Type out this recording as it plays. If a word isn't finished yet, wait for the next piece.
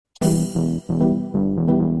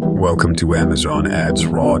Welcome to Amazon Ads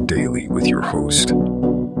Raw Daily with your host,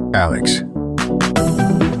 Alex.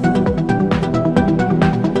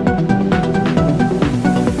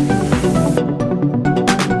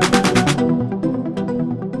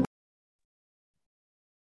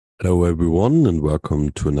 Hello everyone and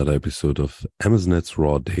welcome to another episode of Amazon Ads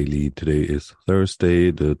Raw Daily. Today is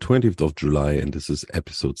Thursday, the 20th of July, and this is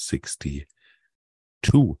episode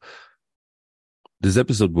 62. This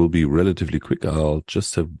episode will be relatively quick. I'll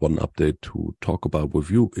just have one update to talk about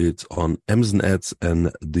with you. It's on Amazon Ads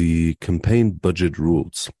and the campaign budget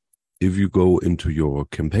rules. If you go into your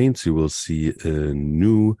campaigns, you will see a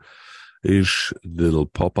new-ish little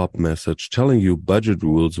pop-up message telling you budget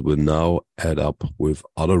rules will now add up with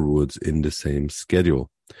other rules in the same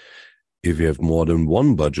schedule. If you have more than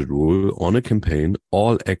one budget rule on a campaign,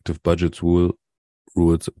 all active budget rules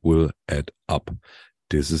will add up.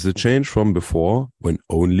 This is a change from before when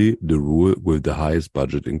only the rule with the highest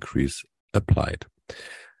budget increase applied.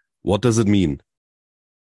 What does it mean?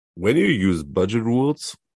 When you use budget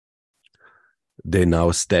rules, they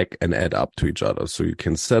now stack and add up to each other. So you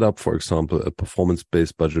can set up, for example, a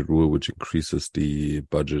performance-based budget rule, which increases the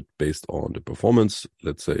budget based on the performance.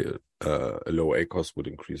 Let's say a low ACoS would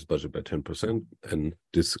increase budget by 10%, and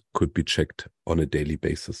this could be checked on a daily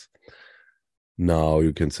basis. Now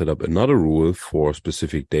you can set up another rule for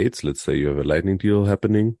specific dates. Let's say you have a lightning deal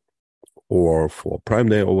happening or for Prime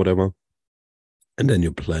Day or whatever. And then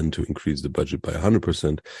you plan to increase the budget by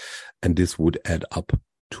 100%. And this would add up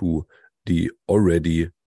to the already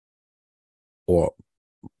or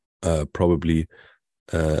probably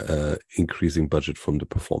increasing budget from the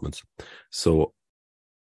performance. So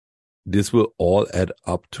this will all add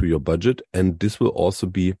up to your budget. And this will also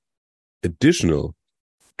be additional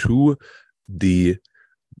to the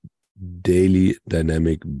daily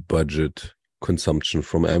dynamic budget consumption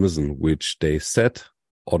from Amazon, which they set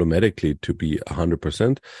automatically to be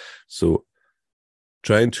 100%. So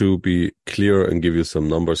trying to be clear and give you some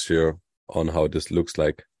numbers here on how this looks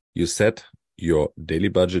like. You set your daily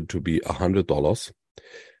budget to be $100.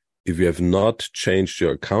 If you have not changed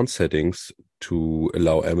your account settings to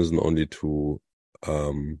allow Amazon only to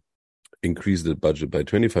increase the budget by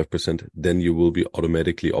 25%, then you will be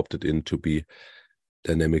automatically opted in to be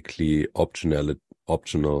dynamically optional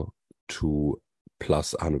to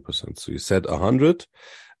plus 100%. So you set 100,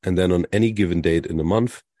 and then on any given date in the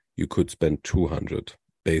month, you could spend 200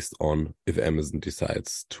 based on if Amazon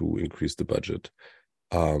decides to increase the budget,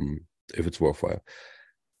 if it's worthwhile.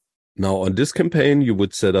 Now on this campaign, you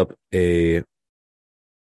would set up a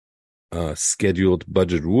scheduled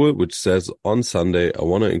budget rule, which says on Sunday, I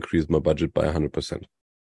want to increase my budget by 100%.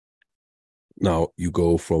 Now you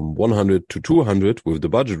go from 100 to 200 with the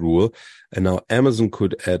budget rule. And now Amazon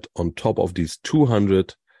could add on top of these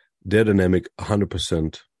 200, their dynamic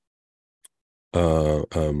 100%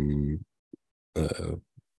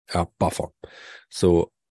 buffer.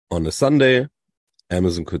 So on a Sunday,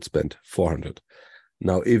 Amazon could spend 400.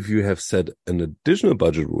 Now, if you have set an additional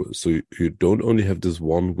budget rule, so you don't only have this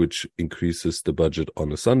one which increases the budget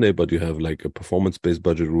on a Sunday, but you have like a performance-based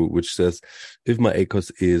budget rule, which says if my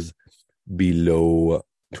ACoS is below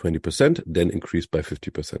 20%, then increase by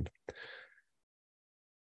 50%.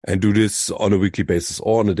 And do this on a weekly basis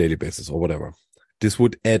or on a daily basis or whatever. This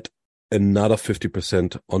would add another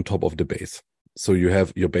 50% on top of the base. So you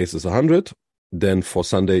have your base is 100. Then for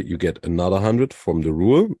Sunday, you get another 100 from the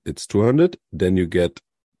rule. It's 200. Then you get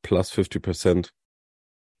plus 50%.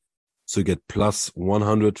 So you get plus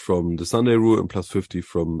 100 from the Sunday rule and plus 50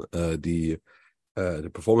 from the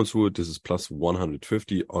performance rule. This is plus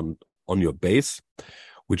 150 on your base,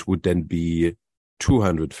 which would then be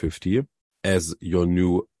 250 as your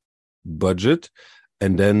new budget.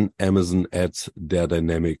 And then Amazon adds their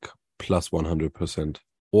dynamic plus 100%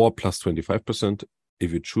 or plus 25%.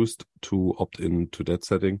 If you choose to opt in to that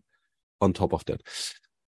setting on top of that.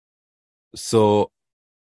 So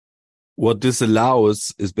what this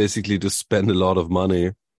allows is basically to spend a lot of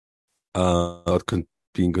money without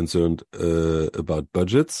being concerned about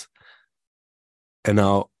budgets. And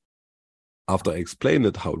now, after I explained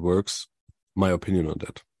it, how it works, my opinion on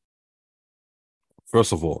that.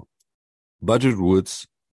 First of all, budget rules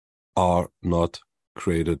are not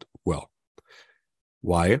created well.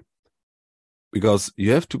 Why? Because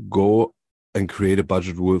you have to go and create a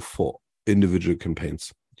budget rule for individual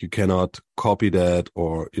campaigns. You cannot copy that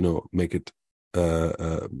or, make it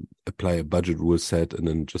apply a budget rule set and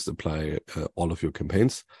then just apply all of your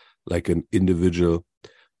campaigns like an individual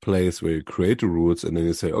place where you create the rules and then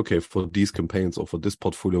you say, okay, for these campaigns or for this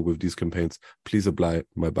portfolio with these campaigns, please apply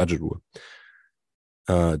my budget rule.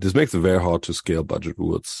 This makes it very hard to scale budget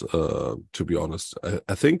rules, to be honest.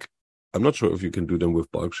 I think, I'm not sure if you can do them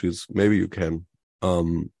with bulk sheets. Maybe you can.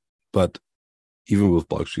 But even with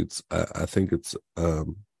bulk sheets, I think it's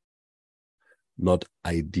not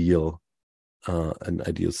ideal, an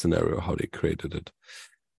ideal scenario how they created it.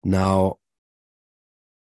 Now,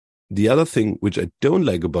 the other thing which I don't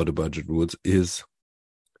like about the budget rules is,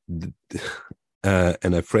 and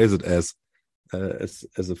I phrase it as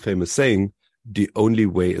a famous saying, the only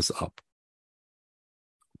way is up.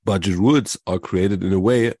 Budget rules are created in a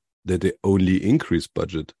way that they only increase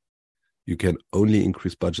budget. You can only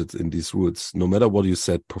increase budgets in these rules. No matter what you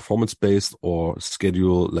set, performance-based or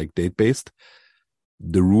schedule, like date-based,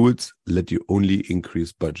 the rules let you only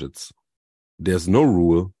increase budgets. There's no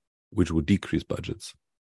rule which would decrease budgets.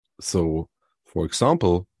 So, for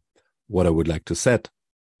example, what I would like to set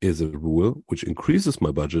is a rule which increases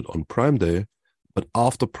my budget on Prime Day, but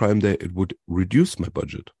after Prime Day, it would reduce my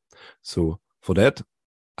budget. So for that,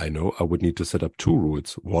 I know I would need to set up two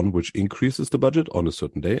rules. One which increases the budget on a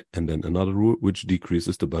certain day, and then another rule which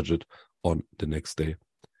decreases the budget on the next day.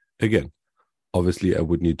 Again, obviously, I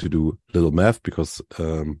would need to do little math because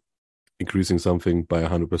increasing something by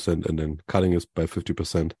 100% and then cutting it by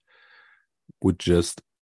 50% would just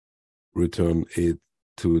return it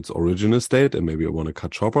to its original state, and maybe I want to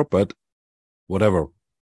cut sharper, but whatever.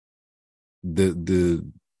 The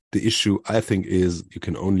issue, I think, is you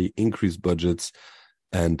can only increase budgets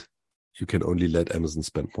and you can only let Amazon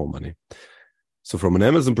spend more money. So from an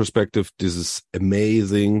Amazon perspective, this is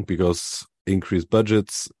amazing because increased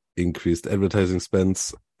budgets, increased advertising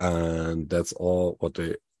spends, and that's all what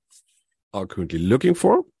they are currently looking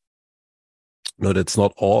for. No, that's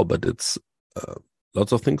not all, but it's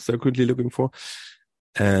lots of things they're currently looking for.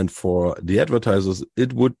 And for the advertisers,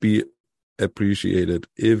 it would be appreciated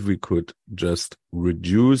if we could just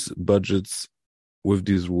reduce budgets with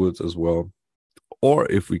these rules as well,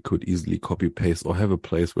 or if we could easily copy paste or have a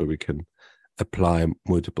place where we can apply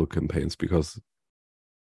multiple campaigns, because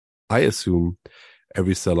I assume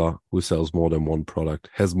every seller who sells more than one product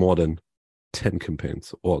has more than 10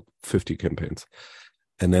 campaigns or 50 campaigns.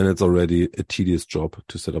 And then it's already a tedious job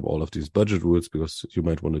to set up all of these budget rules, because you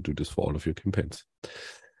might want to do this for all of your campaigns.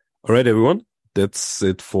 All right, everyone. That's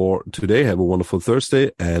it for today. Have a wonderful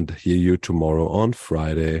Thursday and hear you tomorrow on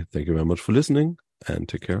Friday. Thank you very much for listening and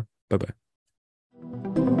take care. Bye-bye.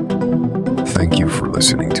 Thank you for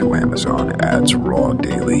listening to Amazon Ads Raw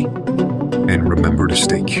Daily. And remember to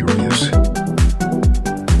stay curious.